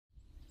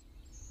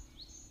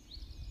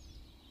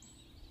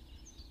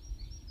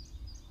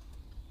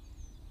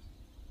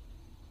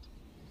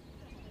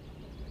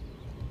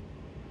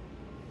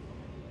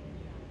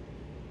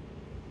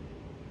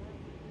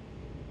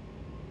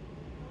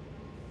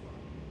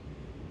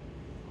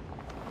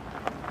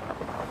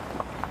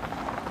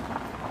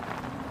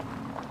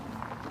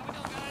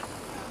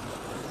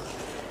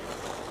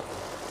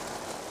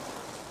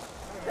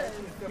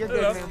You're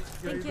good, man.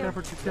 Thank you.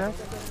 Temperature check.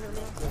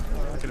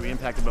 It's gonna be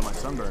impacted by my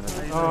sunburn.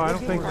 Oh, I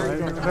don't think so. I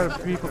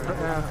better people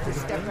ask.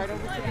 Step right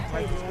over to the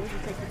table. You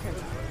take your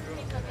temperature.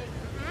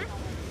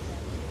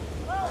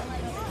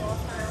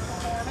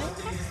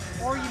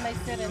 Or you may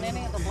sit in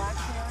any of the black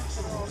chairs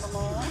that are on the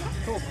lawn.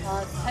 Cool.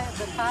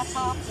 The tie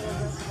top or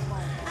the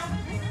lawn.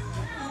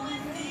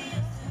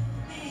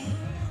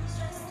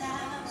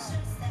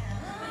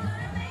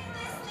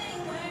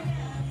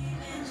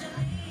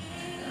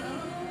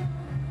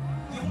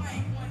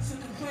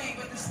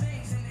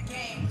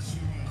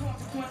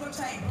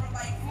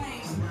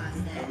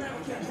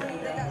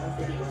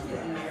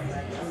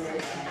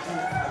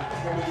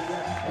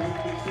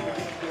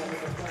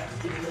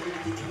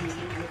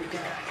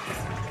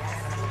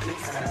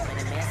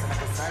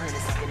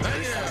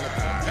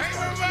 Thank you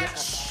very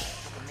much.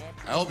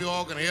 I hope you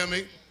all can hear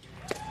me.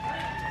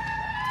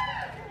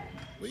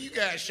 Will you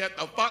guys shut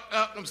the fuck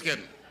up? I'm just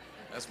kidding.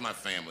 That's my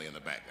family in the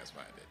back. That's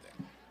why I did that.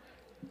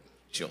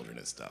 Children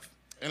and stuff.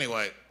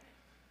 Anyway,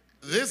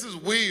 this is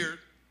weird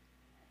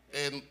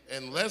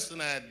and less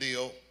than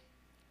ideal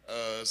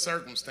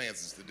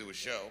circumstances to do a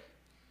show.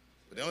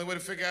 But the only way to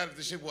figure out if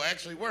this shit will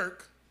actually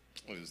work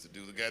is to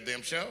do the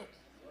goddamn show.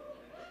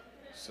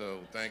 So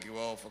thank you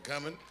all for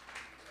coming.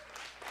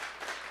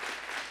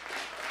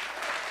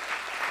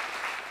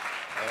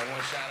 I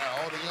want to shout out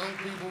all the young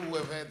people who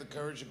have had the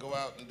courage to go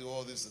out and do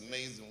all this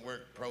amazing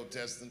work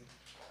protesting.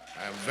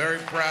 I am very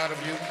proud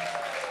of you.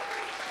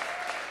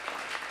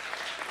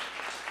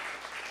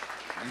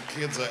 You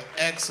kids are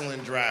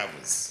excellent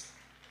drivers.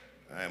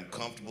 I am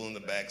comfortable in the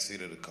back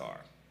seat of the car.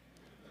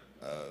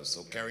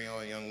 So carry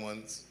on, young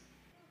ones.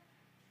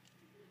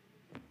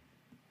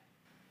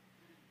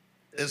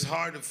 It's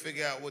hard to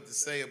figure out what to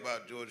say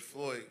about George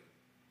Floyd,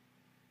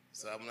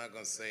 so I'm not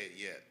going to say it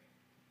yet.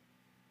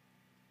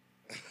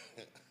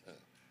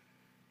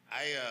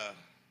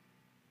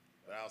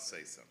 But I'll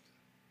say something.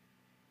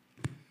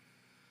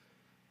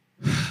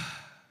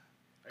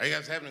 Are you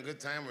guys having a good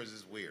time or is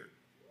this weird?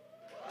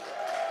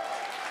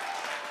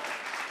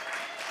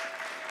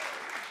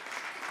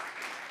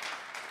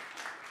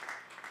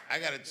 I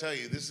gotta tell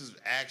you, this is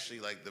actually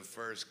like the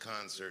first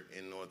concert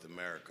in North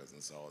America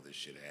since all this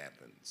shit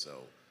happened.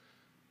 So,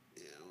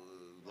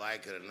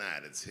 like it or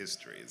not, it's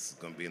history. It's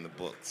gonna be in the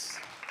books.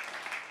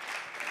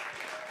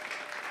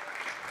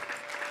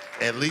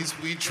 At least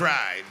we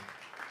tried.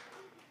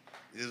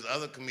 There's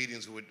other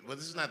comedians who would, well,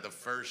 this is not the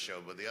first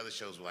show, but the other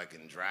shows were like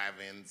in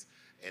drive-ins,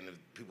 and if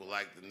people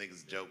liked the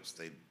niggas' jokes,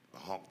 they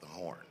honk the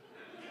horn.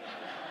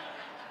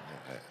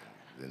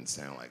 Didn't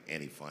sound like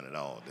any fun at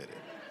all, did it?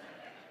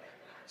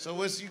 So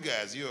what's you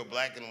guys? You a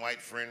black and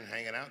white friend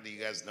hanging out? Do you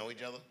guys know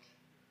each other?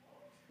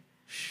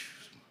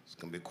 It's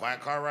gonna be a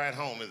quiet car ride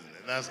home, isn't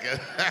it? That's good.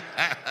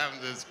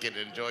 I'm just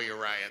kidding. Enjoy your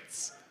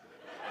riots.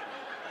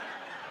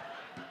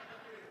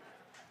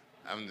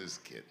 I'm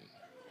just kidding.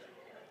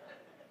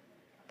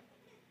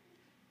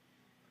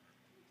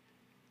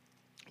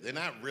 They're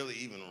not really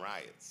even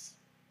riots.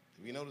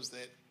 Have you noticed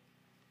that?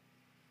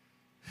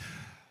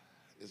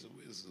 It's a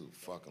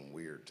fucking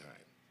weird time.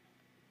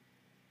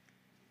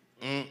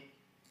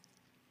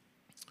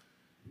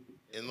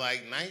 In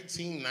like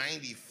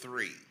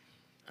 1993,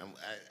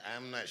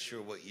 I'm not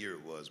sure what year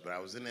it was, but I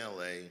was in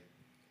LA.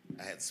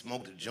 I had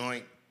smoked a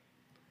joint,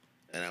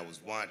 and I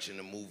was watching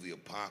the movie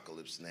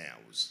Apocalypse Now.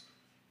 It was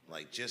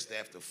like just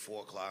after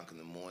 4 o'clock in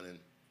the morning.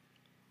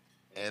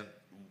 And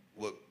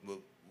what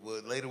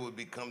later would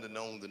become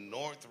known, the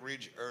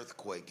Northridge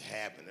earthquake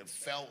happened. It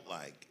felt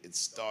like it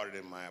started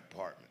in my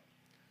apartment.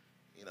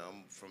 You know,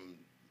 I'm from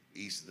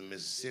east of the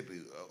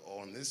Mississippi.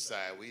 On this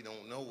side, we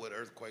don't know what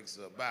earthquakes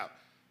are about.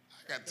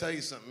 I gotta tell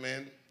you something,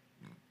 man.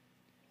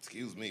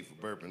 Excuse me for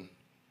burping.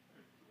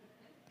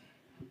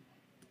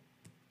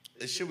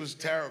 This shit was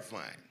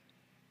terrifying.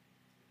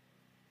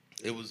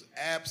 It was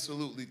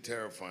absolutely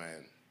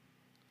terrifying.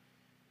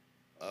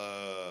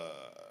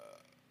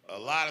 A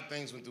lot of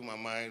things went through my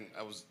mind.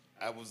 I was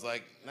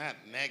like, not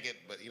naked,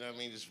 but you know what I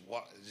mean,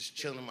 just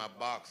chilling in my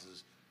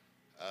boxes.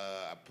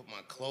 I put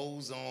my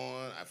clothes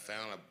on. I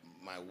found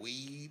my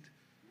weed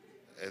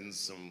and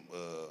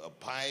a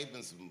pipe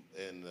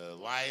and a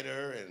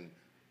lighter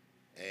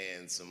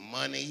and some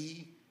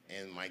money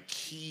and my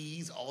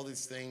keys, all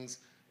these things,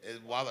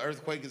 while the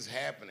earthquake is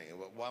happening,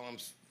 while I'm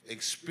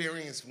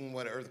experiencing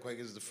what an earthquake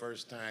is the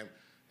first time,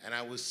 and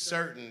I was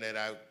certain that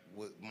I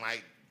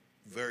might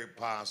very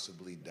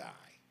possibly die.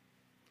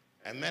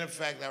 As a matter of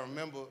fact, I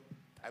remember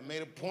I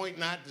made a point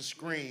not to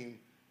scream,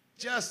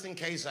 just in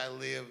case I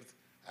lived,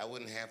 I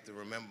wouldn't have to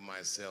remember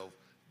myself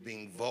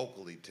being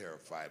vocally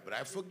terrified. But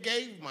I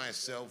forgave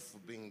myself for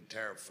being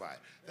terrified.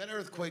 That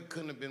earthquake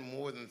couldn't have been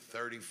more than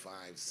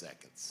 35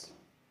 seconds.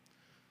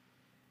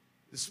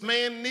 This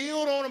man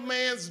kneeled on a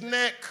man's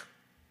neck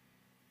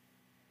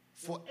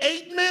for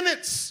 8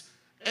 minutes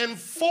and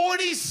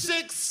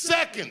 46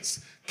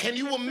 seconds. Can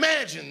you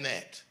imagine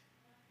that?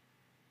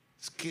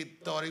 This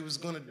kid thought he was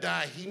gonna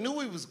die. He knew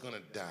he was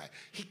gonna die.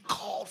 He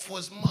called for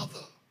his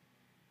mother.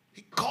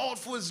 He called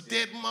for his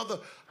dead mother.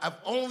 I've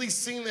only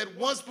seen that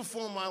once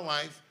before in my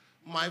life.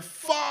 My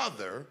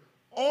father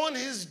on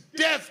his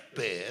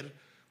deathbed,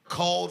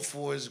 called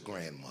for his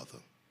grandmother.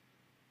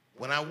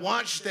 When I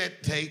watched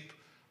that tape,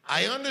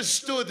 I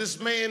understood this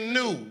man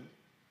knew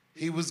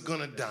he was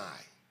gonna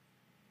die.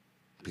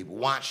 People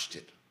watched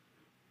it.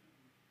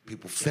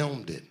 People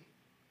filmed it.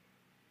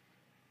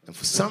 And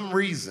for some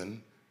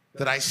reason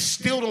that I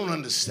still don't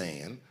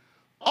understand,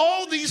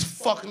 all these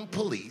fucking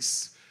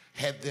police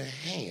had their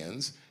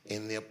hands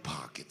in their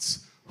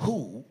pockets.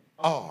 Who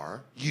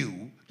are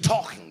you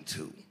talking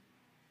to?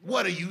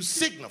 What are you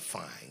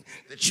signifying?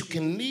 That you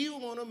can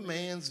kneel on a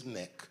man's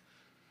neck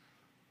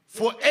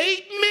for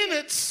 8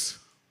 minutes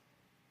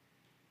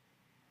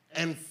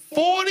and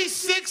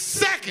 46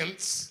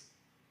 seconds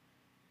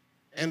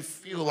and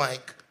feel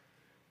like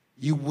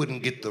you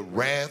wouldn't get the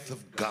wrath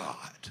of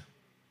God.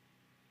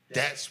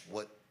 That's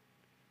what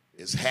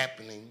is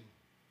happening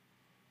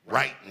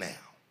right now.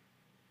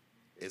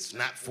 It's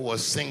not for a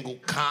single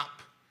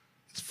cop,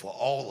 it's for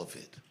all of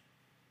it.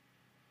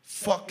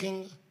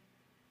 Fucking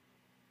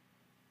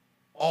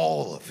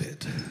all of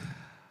it.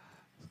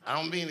 I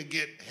don't mean to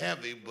get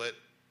heavy, but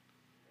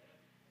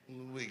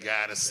we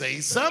gotta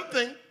say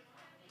something.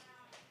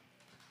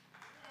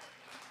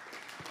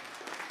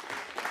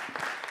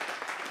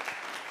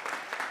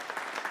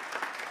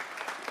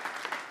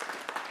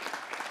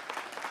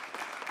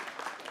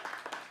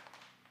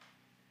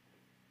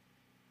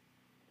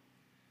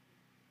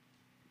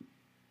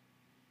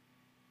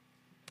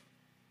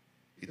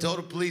 He told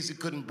the police he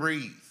couldn't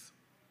breathe.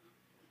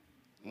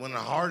 One of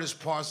the hardest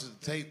parts of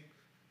the tape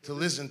to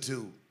listen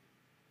to,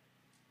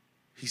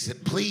 he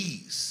said,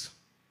 please.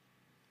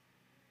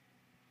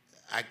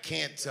 I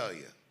can't tell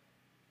you,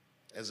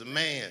 as a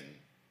man,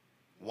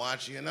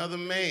 watching another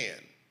man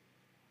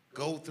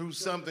go through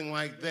something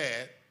like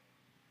that,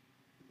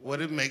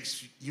 what it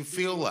makes you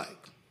feel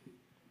like.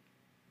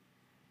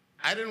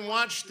 I didn't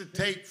watch the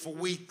tape for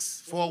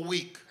a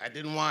week. I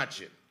didn't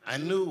watch it. I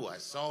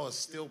saw a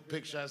still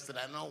picture. I said,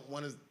 I don't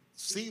want to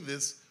see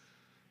this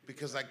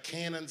because I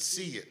can't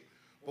unsee it.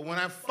 But when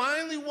I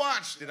finally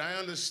watched it, I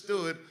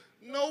understood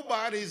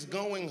nobody's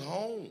going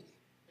home.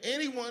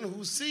 Anyone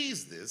who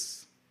sees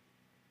this,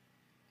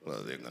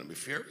 well, they're going to be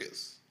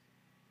furious.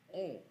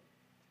 Oh.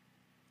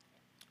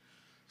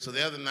 So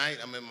the other night,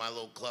 I'm in my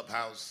little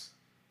clubhouse,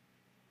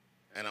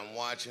 and I'm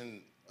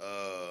watching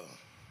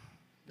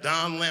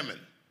Don Lemon,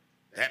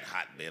 that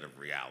hotbed of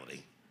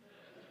reality.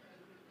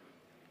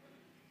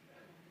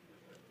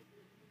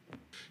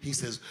 He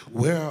says,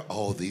 where are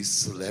all these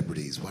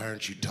celebrities? Why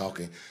aren't you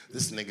talking?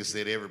 This nigga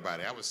said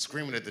everybody. I was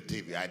screaming at the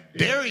TV, I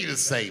dare you to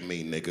say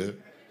me, nigga.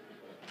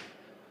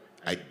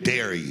 I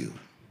dare you.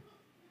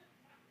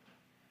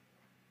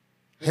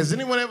 Has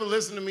anyone ever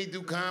listened to me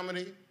do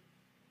comedy?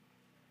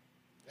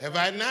 Have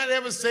I not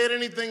ever said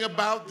anything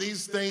about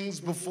these things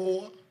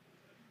before?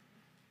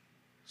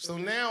 So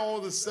now all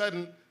of a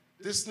sudden,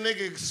 this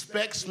nigga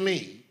expects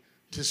me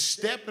to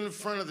step in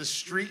front of the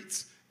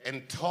streets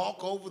and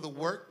talk over the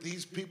work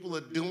these people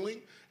are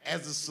doing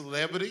as a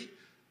celebrity?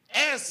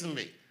 Answer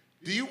me.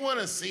 Do you want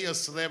to see a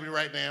celebrity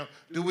right now?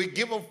 Do we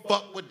give a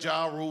fuck what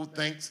Ja Rule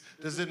thinks?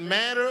 Does it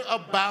matter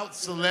about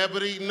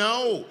celebrity?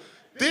 No.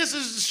 This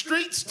is the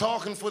streets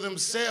talking for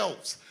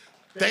themselves.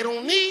 They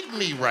don't need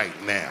me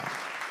right now.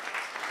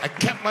 I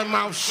kept my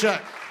mouth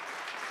shut.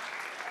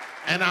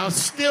 And I'll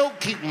still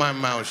keep my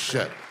mouth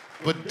shut.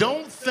 But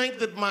don't think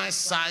that my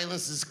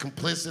silence is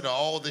complicit of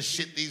all the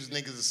shit these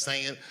niggas are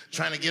saying,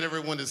 trying to get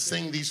everyone to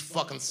sing these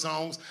fucking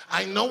songs.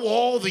 I know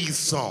all these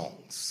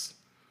songs.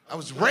 I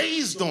was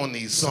raised on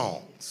these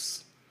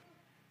songs.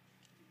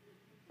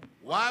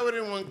 Why would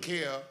anyone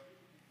care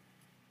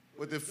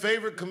what their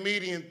favorite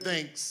comedian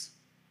thinks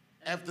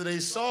after they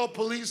saw a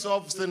police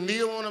officer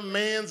kneel on a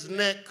man's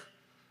neck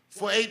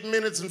for 8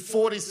 minutes and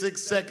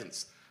 46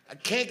 seconds? I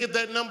can't get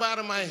that number out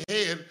of my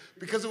head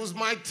because it was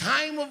my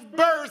time of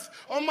birth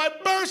on my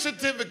birth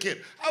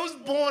certificate. I was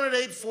born at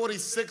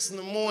 8:46 in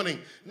the morning,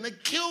 and they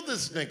killed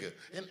this nigga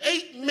in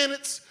 8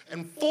 minutes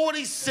and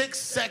 46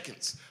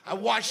 seconds. I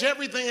watch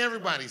everything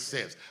everybody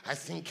says. I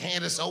think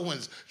Candace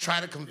Owens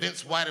tried to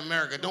convince white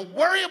America, don't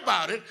worry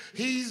about it,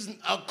 he's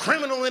a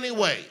criminal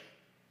anyway.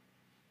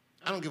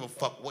 I don't give a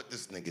fuck what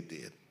this nigga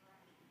did.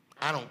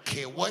 I don't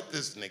care what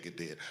this nigga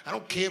did. I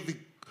don't care if he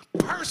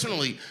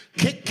personally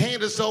kicked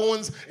Candace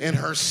Owens in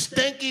her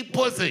stinky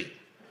pussy.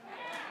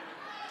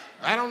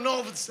 I don't know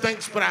if it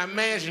stinks, but I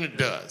imagine it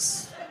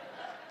does.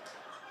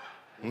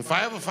 And if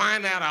I ever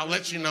find out, I'll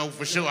let you know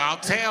for sure. I'll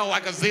tell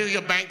like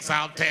Azealia Banks,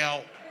 I'll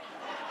tell.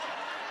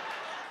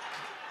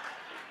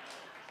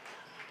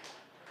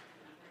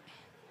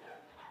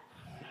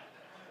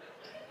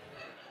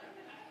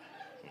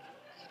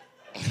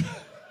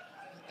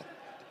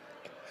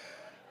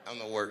 I'm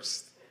the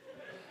worst.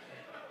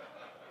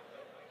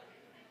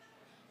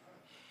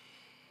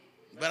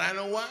 But I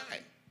know why.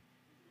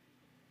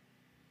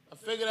 I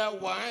figured out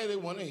why they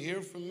want to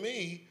hear from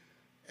me,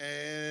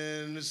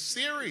 and it's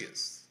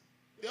serious.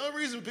 The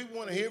only reason people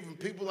want to hear from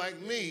people like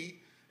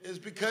me is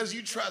because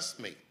you trust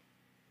me.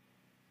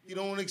 You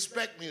don't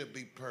expect me to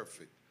be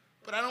perfect.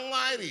 But I don't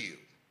lie to you.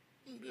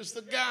 I'm just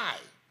a guy.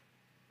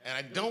 And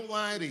I don't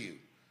lie to you.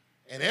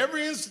 And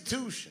every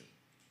institution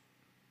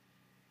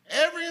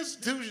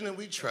that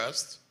we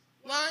trust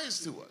lies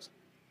to us.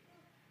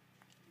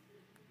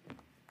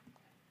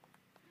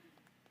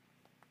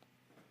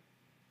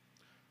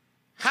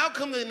 How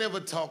come they never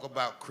talk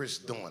about Chris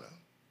Dorner?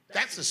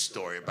 That's a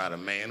story about a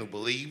man who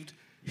believed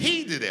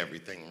he did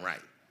everything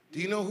right. Do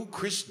you know who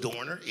Chris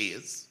Dorner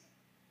is?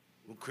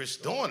 Well, Chris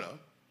Dorner,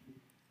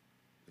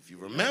 if you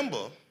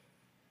remember,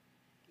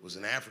 was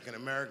an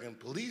African-American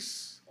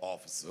police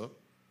officer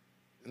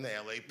in the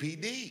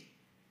LAPD.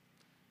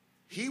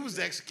 He was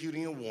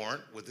executing a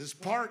warrant with his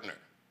partner,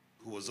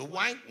 who was a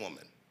white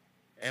woman.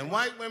 And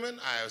white women,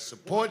 I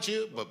support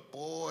you, but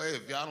boy,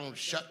 if y'all don't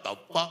shut the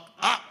fuck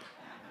up.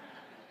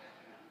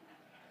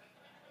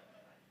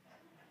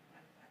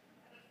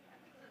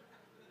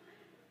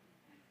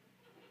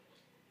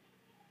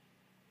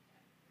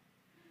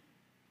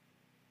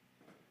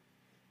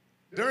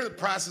 During the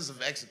process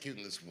of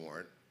executing this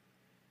warrant,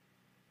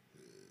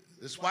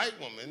 this white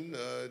woman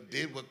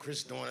did what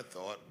Chris Dorner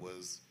thought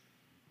was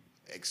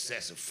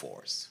excessive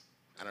force.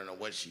 I don't know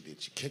what she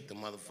did. She kicked a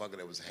motherfucker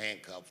that was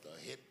handcuffed or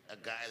hit a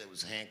guy that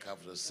was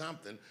handcuffed or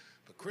something.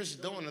 But Chris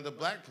Dorner, the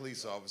black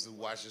police officer who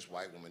watched this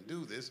white woman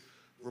do this,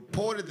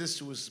 reported this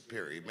to his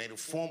superior, made a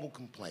formal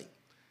complaint,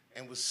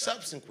 and was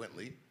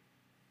subsequently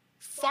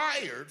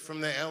fired from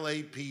the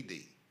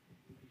LAPD.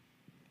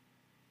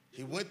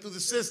 He went through the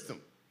system.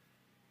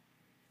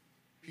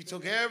 He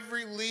took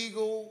every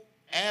legal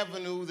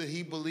avenue that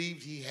he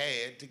believed he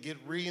had to get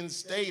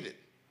reinstated,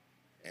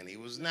 and he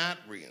was not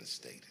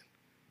reinstated.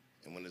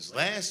 And when his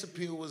last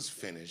appeal was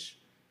finished,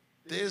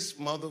 this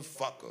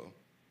motherfucker,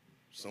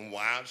 some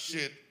wild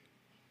shit,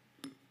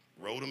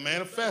 wrote a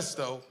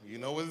manifesto. You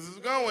know where this is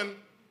going.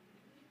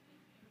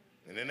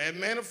 And in that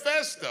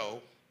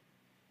manifesto,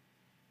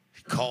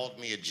 he called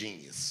me a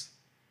genius.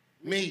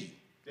 Me,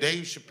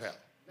 Dave Chappelle.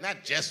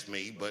 Not just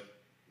me, but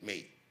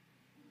me.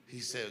 He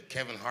said,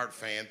 Kevin Hart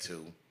fan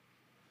too.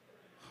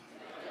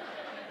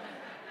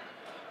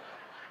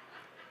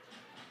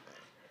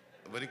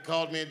 But he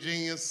called me a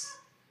genius,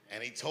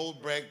 and he told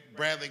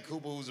Bradley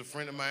Cooper, who's a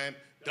friend of mine,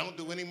 don't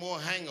do any more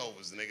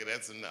hangovers, nigga,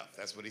 that's enough.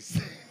 That's what he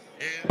said.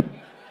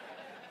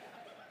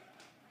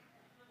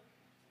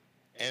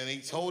 And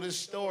he told his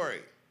story.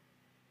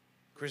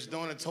 Chris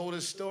Dorner told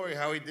his story,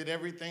 how he did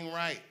everything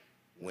right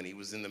when he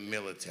was in the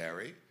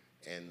military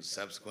and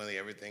subsequently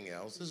everything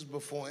else. This is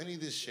before any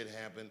of this shit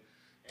happened.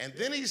 And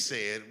then he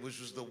said, which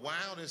was the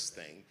wildest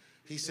thing,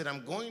 he said,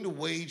 I'm going to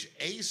wage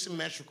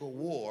asymmetrical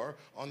war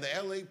on the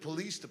LA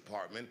Police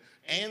Department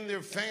and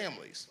their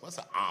families. Well,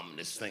 that's an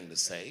ominous thing to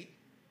say.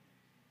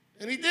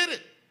 And he did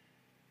it.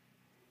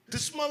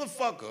 This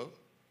motherfucker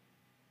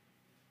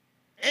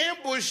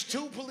ambushed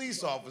two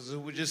police officers who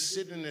were just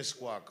sitting in their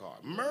squad car,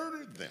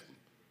 murdered them.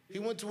 He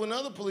went to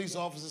another police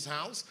officer's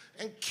house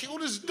and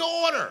killed his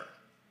daughter.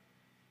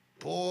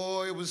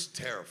 Boy, it was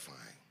terrifying.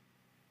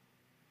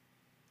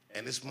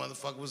 And this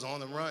motherfucker was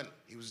on the run.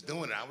 He was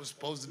doing it. I was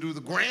supposed to do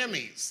the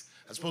Grammys.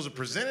 I was supposed to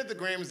present at the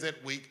Grammys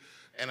that week.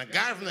 And a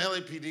guy from the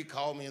LAPD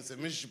called me and said,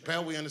 Mr.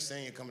 Chappelle, we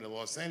understand you're coming to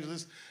Los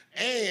Angeles.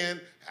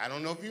 And I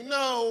don't know if you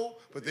know,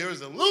 but there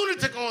is a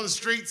lunatic on the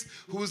streets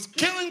who is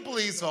killing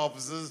police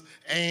officers.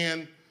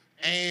 And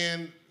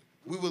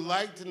we would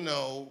like to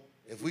know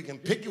if we can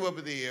pick you up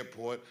at the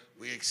airport.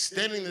 We're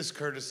extending this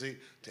courtesy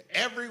to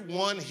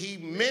everyone he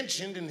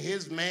mentioned in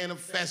his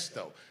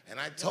manifesto. And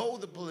I told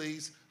the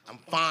police, I'm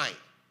fine.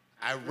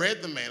 I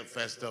read the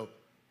manifesto.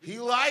 He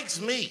likes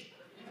me.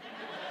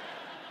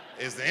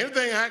 Is there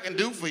anything I can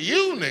do for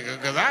you, nigga?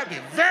 Because I'd be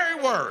very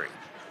worried.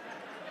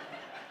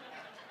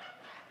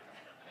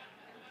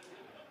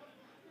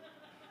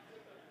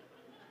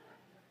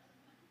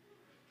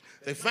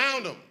 They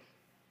found him.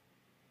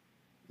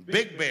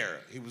 Big Bear.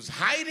 He was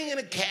hiding in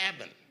a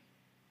cabin.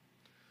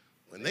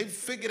 When they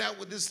figured out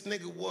what this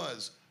nigga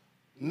was,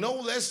 no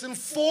less than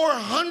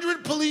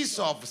 400 police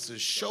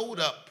officers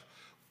showed up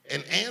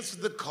and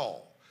answered the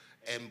call.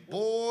 And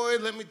boy,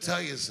 let me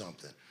tell you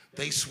something.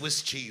 They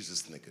Swiss cheese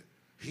this nigga.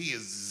 He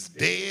is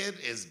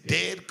as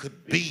dead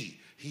could be.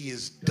 He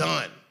is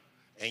done.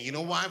 And you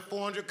know why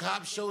 400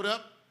 cops showed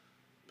up?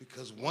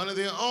 Because one of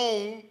their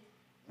own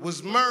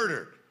was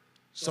murdered.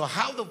 So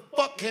how the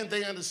fuck can't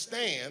they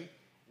understand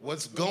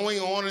what's going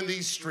on in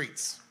these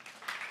streets?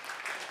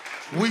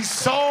 We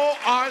saw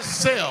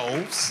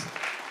ourselves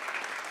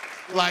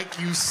like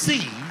you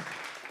see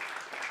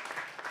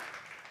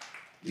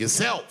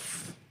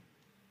yourself.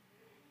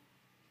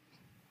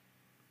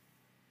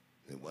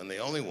 It wasn't the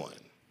only one.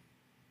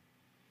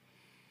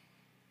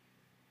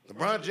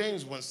 LeBron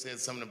James once said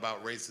something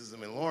about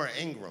racism, and Laura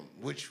Ingraham,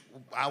 which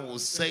I will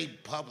say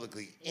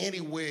publicly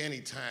anywhere,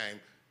 anytime,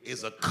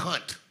 is a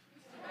cunt.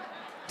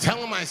 Tell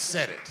him I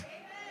said it.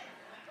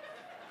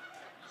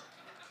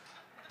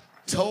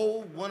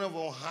 Told one of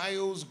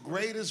Ohio's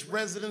greatest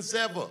residents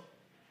ever,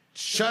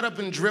 shut up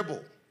and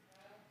dribble.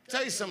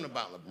 Tell you something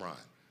about LeBron.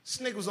 This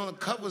nigga was on the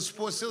cover of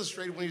Sports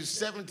Illustrated when he was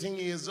 17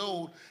 years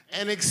old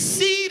and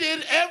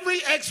exceeded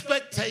every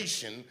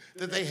expectation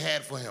that they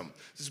had for him.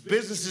 This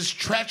business is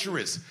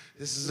treacherous.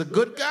 This is a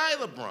good guy,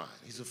 LeBron.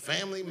 He's a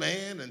family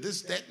man and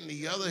this, that, and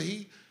the other.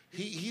 He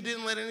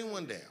didn't let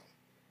anyone down.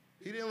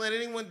 He didn't let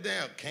anyone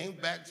down. Came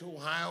back to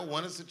Ohio,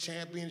 won us a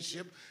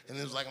championship, and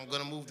then was like, I'm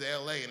gonna move to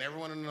LA. And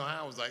everyone in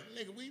Ohio was like,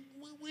 nigga,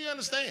 we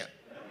understand.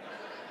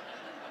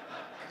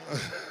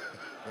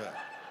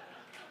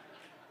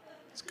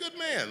 It's a good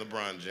man,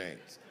 LeBron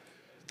James.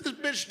 This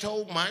bitch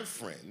told my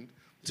friend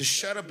to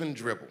shut up and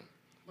dribble.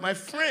 My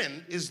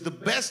friend is the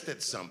best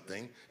at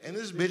something, and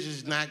this bitch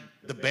is not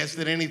the best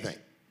at anything.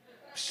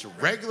 She's a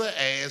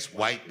regular-ass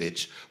white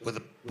bitch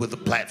with a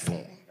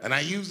platform. And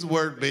I use the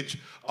word bitch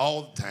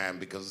all the time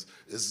because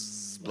this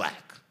is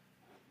black.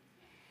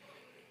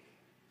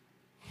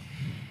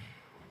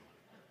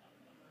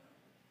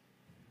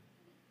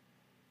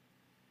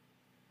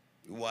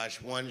 You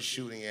watch one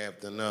shooting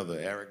after another.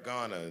 Eric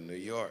Garner in New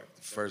York,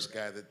 the first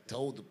guy that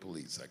told the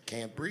police, I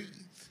can't breathe.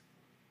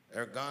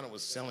 Eric Garner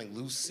was selling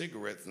loose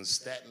cigarettes in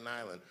Staten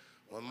Island.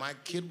 When my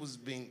kid was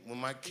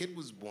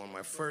born,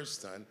 my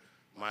first son,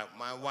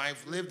 my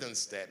wife lived in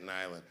Staten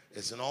Island.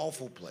 It's an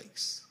awful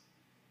place.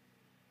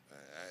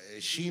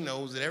 She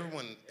knows it.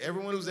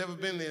 Everyone who's ever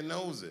been there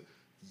knows it.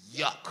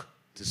 Yuck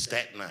to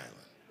Staten Island.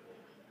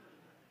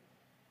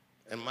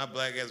 And my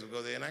black ass would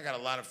go there, and I got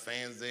a lot of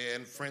fans there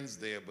and friends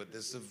there, but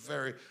this is a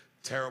very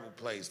terrible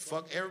place.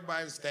 Fuck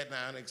everybody in Staten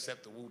Island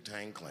except the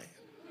Wu-Tang Clan.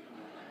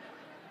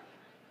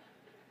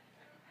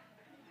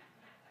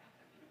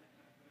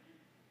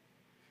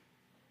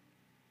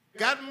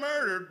 Got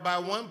murdered by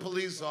one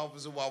police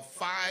officer while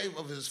 5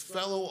 of his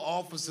fellow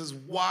officers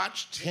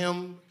watched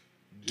him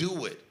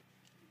do it.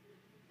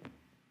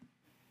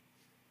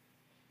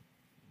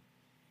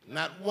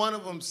 Not one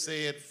of them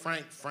said,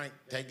 Frank,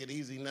 take it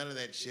easy, none of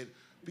that shit,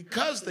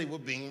 because they were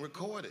being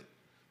recorded.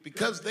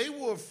 Because they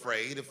were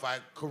afraid if I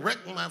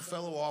correct my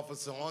fellow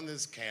officer on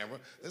this camera,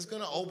 it's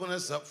gonna open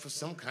us up for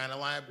some kind of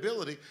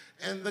liability.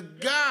 And the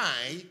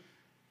guy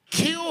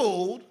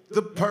killed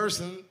the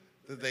person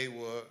that they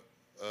were,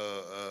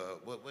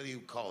 what do you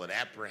call it,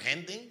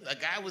 apprehending? The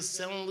guy was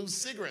selling loose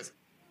cigarettes.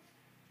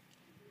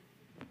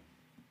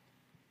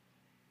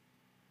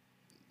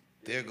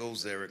 There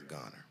goes Eric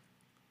Garner.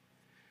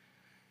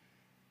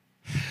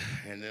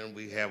 And then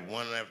we have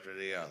one after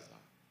the other.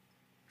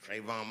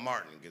 Trayvon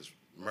Martin gets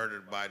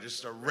murdered by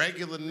just a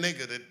regular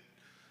nigga that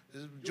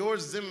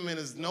George Zimmerman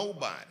is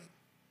nobody.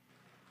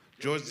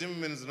 George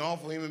Zimmerman is an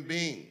awful human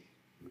being.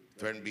 He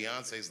threatened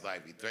Beyonce's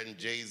life. He threatened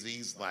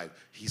Jay-Z's life.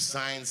 He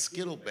signed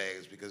Skittle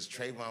bags because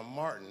Trayvon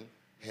Martin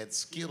had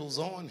Skittles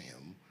on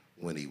him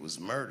when he was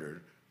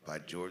murdered by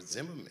George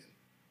Zimmerman.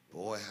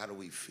 Boy, how do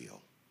we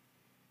feel?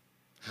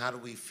 How do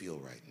we feel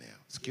right now?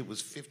 This kid was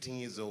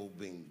 15 years old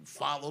being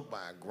followed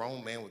by a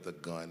grown man with a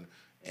gun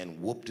and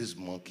whooped his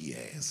monkey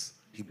ass.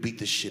 He beat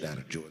the shit out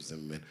of George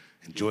Zimmerman,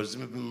 and George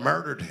Zimmerman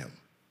murdered him.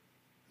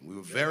 And we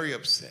were very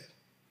upset.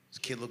 This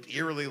kid looked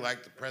eerily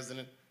like the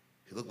president.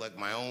 He looked like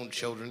my own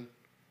children.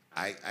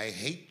 I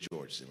hate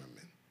George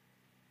Zimmerman.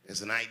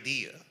 As an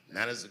idea,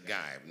 not as a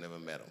guy. I've never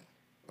met him.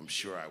 I'm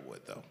sure I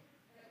would, though.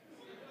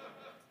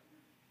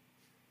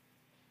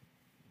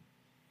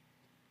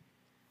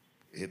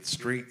 Hit the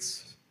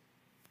streets.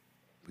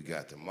 We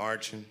got to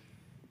marching.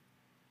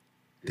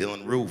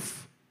 Dylan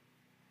Roof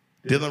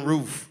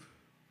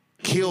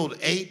killed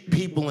 8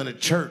 people in a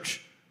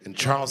church in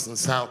Charleston,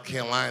 South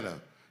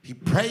Carolina. He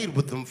prayed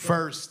with them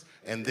first,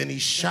 and then he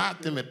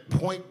shot them at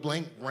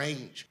point-blank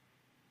range.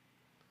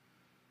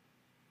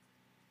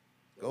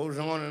 Goes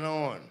on and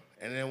on.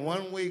 And then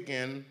one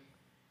weekend,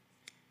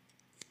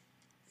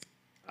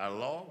 a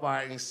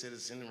law-abiding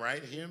citizen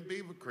right here in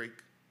Beaver Creek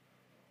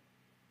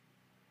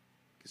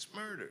gets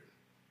murdered.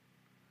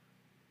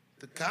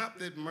 The cop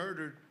that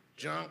murdered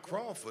John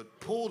Crawford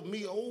pulled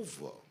me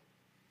over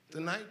the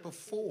night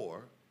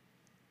before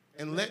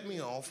and let me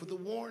off with a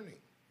warning.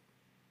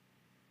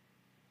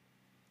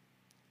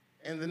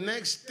 And the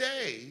next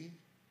day,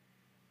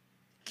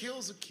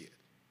 kills a kid.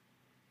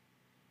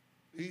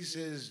 He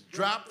says,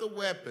 drop the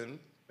weapon,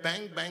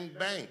 bang, bang,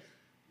 bang.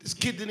 This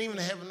kid didn't even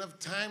have enough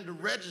time to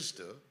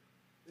register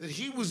that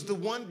he was the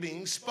one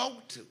being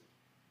spoke to.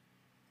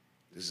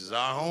 This is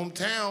our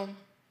hometown.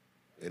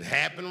 It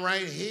happened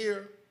right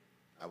here.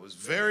 I was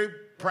very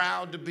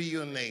proud to be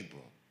your neighbor.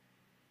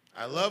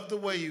 I love the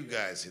way you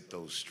guys hit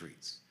those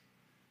streets.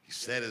 He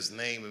said his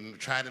name and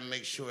tried to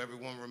make sure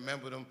everyone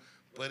remembered him,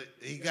 but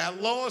he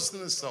got lost in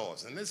the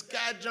sauce. And this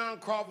guy, John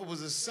Crawford,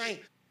 was a saint.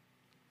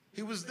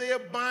 He was there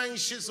buying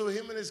shit so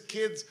him and his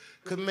kids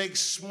could make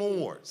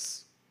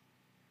s'mores.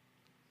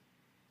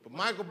 But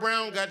Michael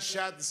Brown got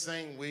shot the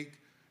same week,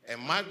 and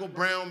Michael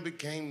Brown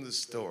became the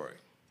story.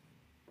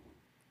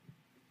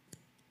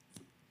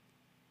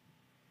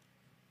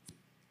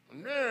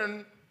 And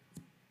then,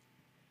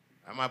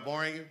 am I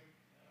boring you?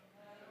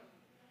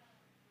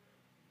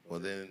 Well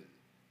then,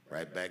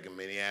 right back in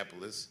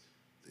Minneapolis,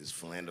 there's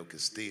Philando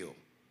Castile,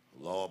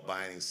 a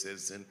law-abiding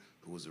citizen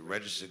who was a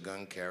registered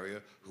gun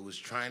carrier, who was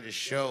trying to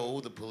show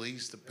the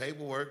police the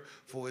paperwork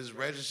for his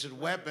registered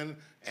weapon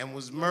and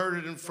was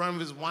murdered in front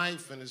of his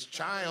wife and his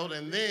child.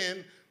 And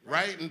then,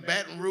 right in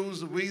Baton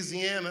Rouge,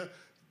 Louisiana,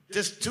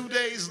 just 2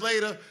 days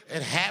later,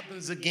 it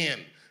happens again.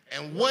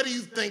 And what do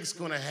you think's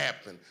gonna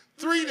happen?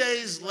 3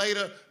 days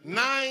later,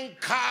 9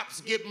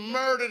 cops get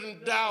murdered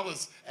in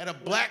Dallas at a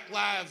Black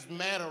Lives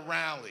Matter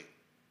rally.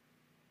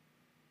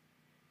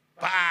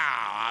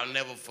 Wow, I'll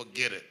never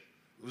forget it.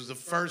 It was the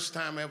first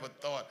time I ever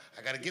thought,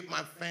 I gotta get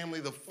my family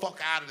the fuck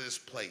out of this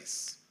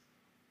place.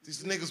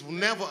 These niggas will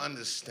never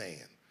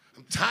understand.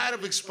 I'm tired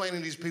of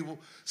explaining to these people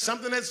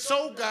something that's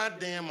so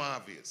goddamn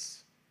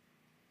obvious.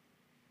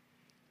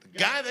 The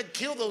guy that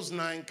killed those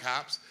 9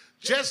 cops,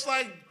 just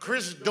like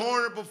Chris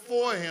Dorner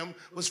before him,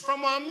 was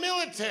from our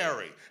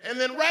military. And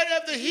then right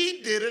after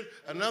he did it,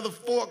 another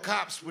 4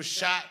 cops were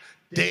shot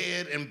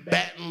dead in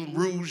Baton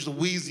Rouge,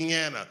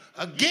 Louisiana.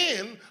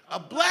 Again, a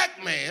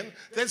black man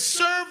that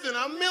served in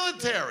our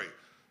military.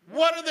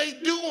 What are they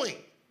doing?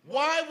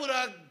 Why would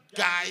our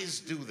guys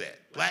do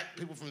that? Black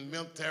people from the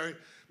military?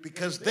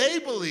 Because they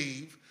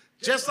believe,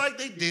 just like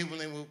they did when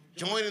they were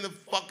joining the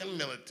fucking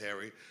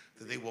military,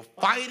 that they were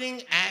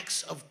fighting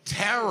acts of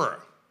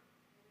terror.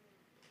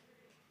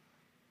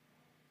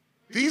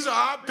 These are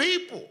our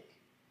people.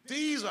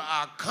 These are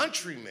our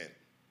countrymen.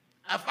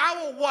 If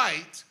I were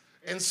white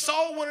and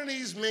saw one of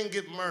these men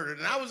get murdered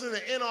and I was in the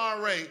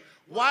NRA,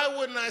 why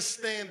wouldn't I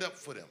stand up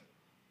for them?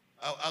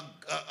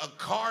 A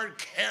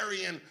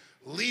card-carrying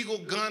legal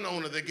gun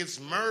owner that gets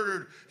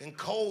murdered in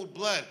cold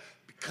blood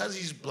because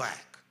he's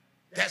black.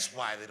 That's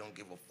why they don't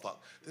give a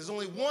fuck. There's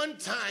only one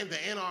time the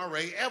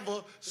NRA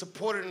ever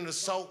supported an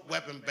assault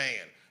weapon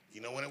ban.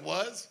 You know when it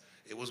was?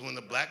 It was when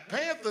the Black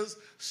Panthers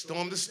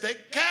stormed the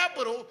state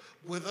capitol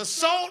with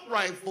assault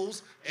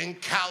rifles in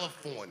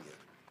California.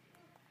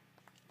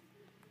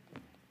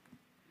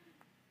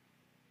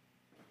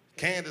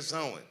 Candace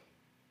Owen,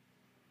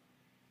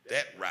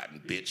 that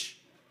rotten bitch.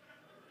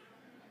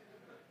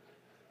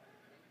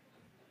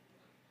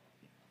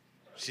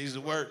 She's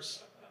the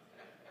worst.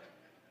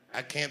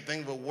 I can't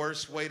think of a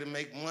worse way to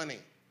make money.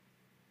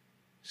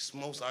 She's the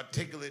most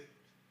articulate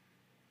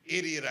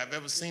idiot I've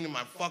ever seen in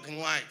my fucking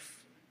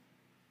life.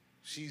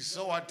 She's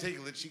so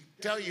articulate, she can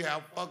tell you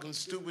how fucking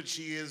stupid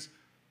she is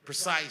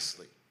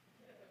precisely.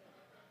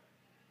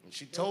 And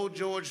she told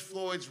George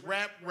Floyd's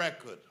rap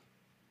record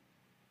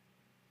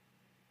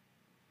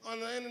on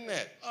the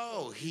internet,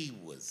 oh, he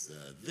was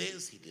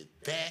this, he did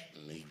that,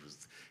 and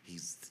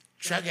he's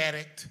a drug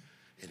addict,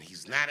 and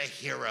he's not a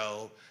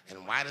hero,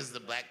 and why does the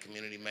black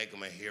community make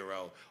him a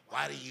hero?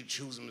 Why do you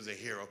choose him as a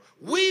hero?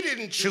 We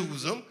didn't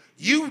choose him,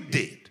 you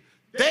did.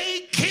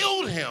 They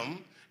killed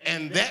him,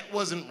 and that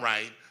wasn't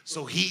right,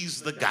 so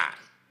he's the guy.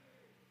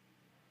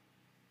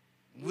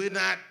 We're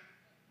not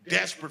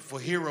desperate for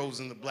heroes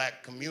in the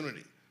black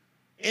community.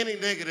 Any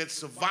nigga that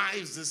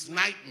survives this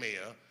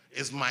nightmare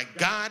is my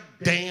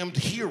goddamned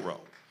hero.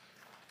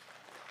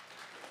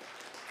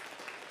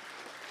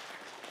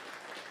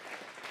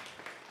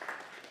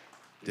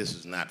 This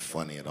is not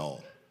funny at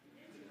all.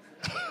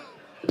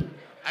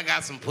 I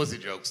got some pussy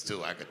jokes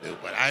too I could do,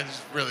 but I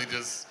just really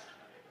just...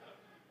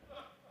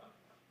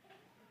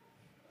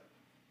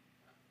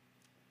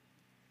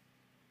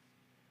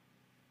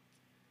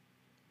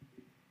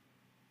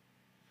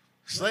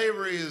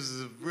 Slavery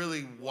is a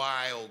really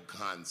wild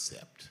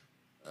concept.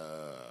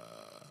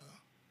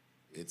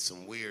 It's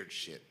some weird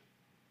shit.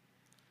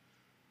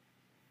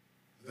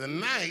 The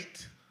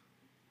night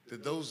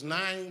that those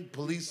 9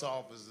 police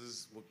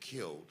officers were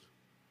killed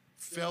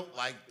felt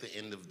like the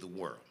end of the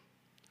world.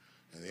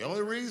 And the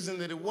only reason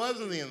that it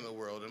wasn't the end of the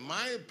world, in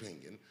my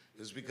opinion,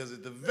 is because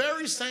at the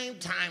very same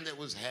time that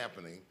was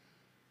happening,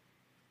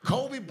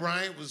 Kobe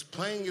Bryant was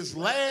playing his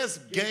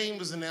last game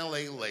as an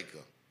LA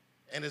Laker.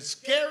 And as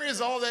scary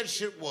as all that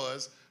shit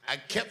was, I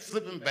kept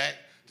flipping back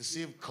to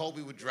see if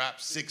Kobe would drop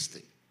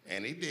 60.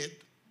 And he did.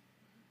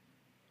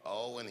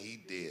 Oh, and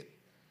he did.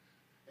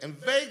 And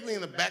vaguely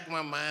in the back of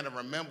my mind, I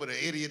remember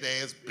the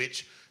idiot-ass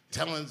bitch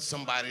telling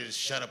somebody to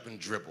shut up and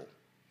dribble.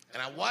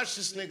 And I watched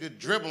this nigga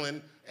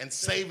dribbling and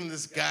saving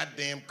this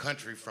goddamn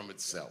country from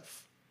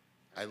itself.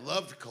 I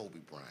loved Kobe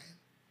Bryant.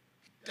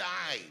 He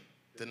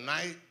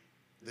died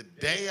the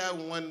day I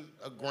won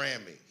a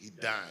Grammy, he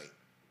died.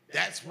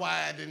 That's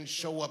why I didn't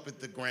show up at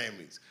the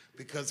Grammys,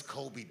 because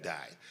Kobe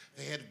died.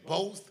 They had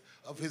both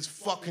of his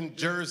fucking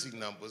jersey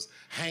numbers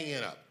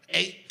hanging up,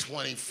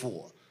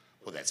 8/24.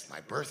 Well, that's my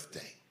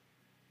birthday.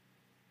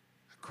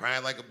 I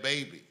cried like a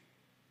baby.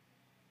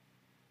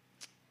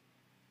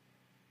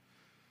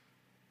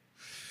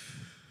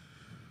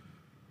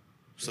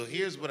 So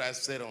here's what I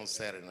said on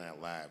Saturday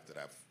Night Live that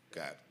I've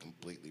got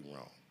completely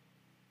wrong.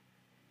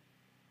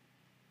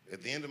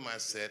 At the end of my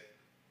set,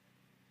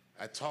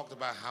 I talked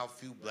about how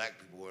few black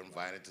people were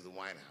invited to the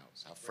White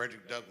House, how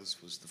Frederick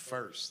Douglass was the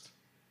first,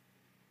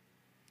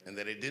 and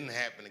that it didn't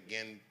happen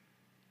again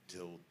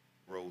till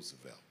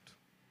Roosevelt.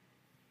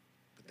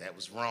 But that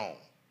was wrong.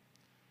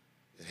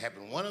 It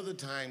happened one other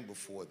time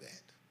before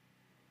that.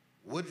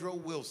 Woodrow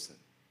Wilson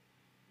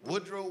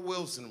Woodrow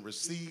Wilson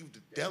received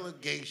a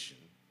delegation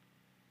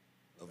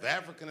of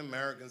African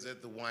Americans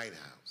at the White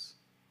House.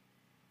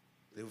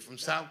 They were from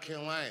South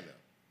Carolina.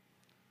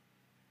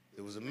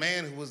 There was a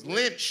man who was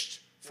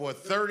lynched for a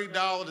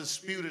 $30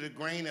 dispute at a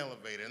grain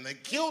elevator, and they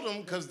killed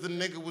him because the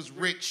nigga was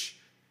rich,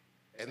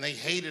 and they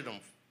hated him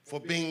for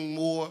being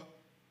more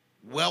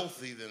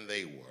wealthy than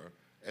they were,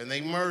 and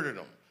they murdered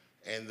him.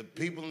 And the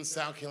people in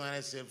South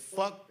Carolina said,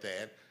 fuck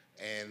that,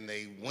 and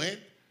they went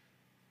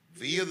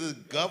via the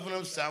governor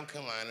of South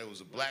Carolina. It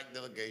was a black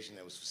delegation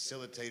that was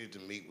facilitated to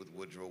meet with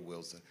Woodrow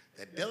Wilson.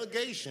 That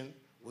delegation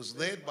was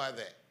led by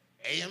the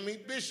AME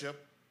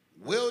Bishop,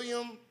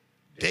 William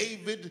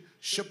David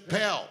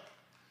Chappelle.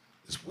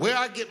 It's where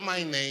I get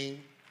my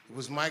name. It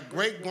was my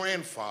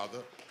great-grandfather,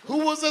 who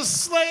was a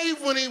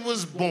slave when he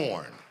was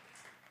born.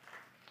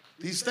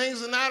 These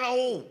things are not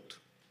old.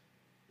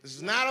 This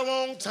is not a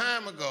long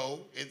time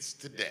ago. It's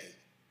today.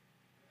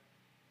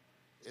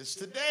 It's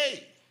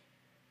today.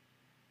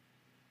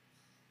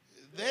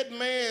 That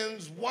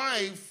man's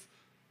wife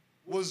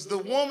was the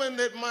woman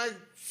that my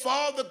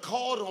father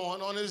called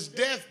on his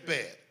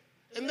deathbed.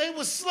 And they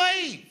were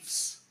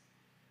slaves.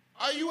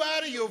 Are you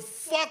out of your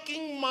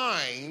fucking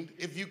mind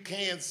if you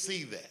can't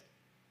see that?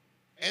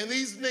 And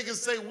these niggas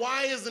say,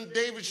 why isn't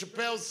David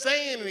Chappelle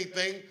saying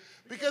anything?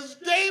 Because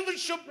David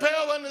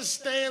Chappelle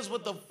understands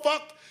what the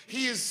fuck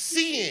he is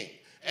seeing.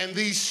 And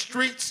these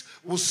streets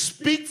will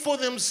speak for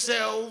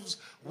themselves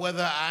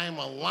whether I'm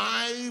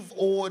alive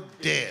or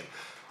dead.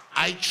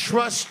 I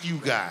trust you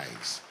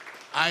guys.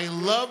 I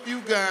love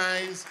you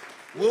guys.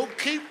 We'll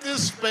keep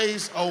this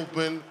space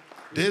open.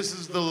 This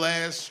is the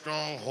last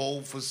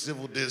stronghold for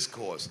civil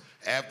discourse.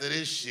 After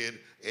this shit,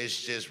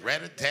 it's just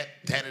rat-a-tat,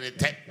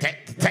 tat-a-tat,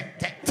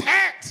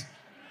 tat-tat-tat-tat.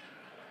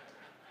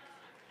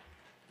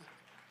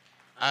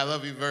 I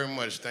love you very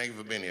much. Thank you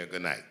for being here.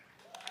 Good night.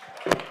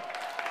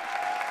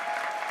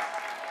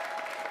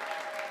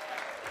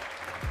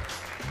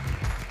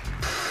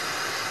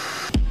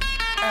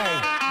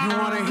 Hey, you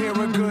wanna hear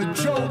a good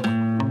joke?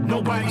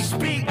 Nobody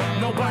speak,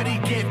 nobody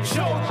get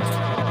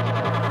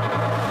choked.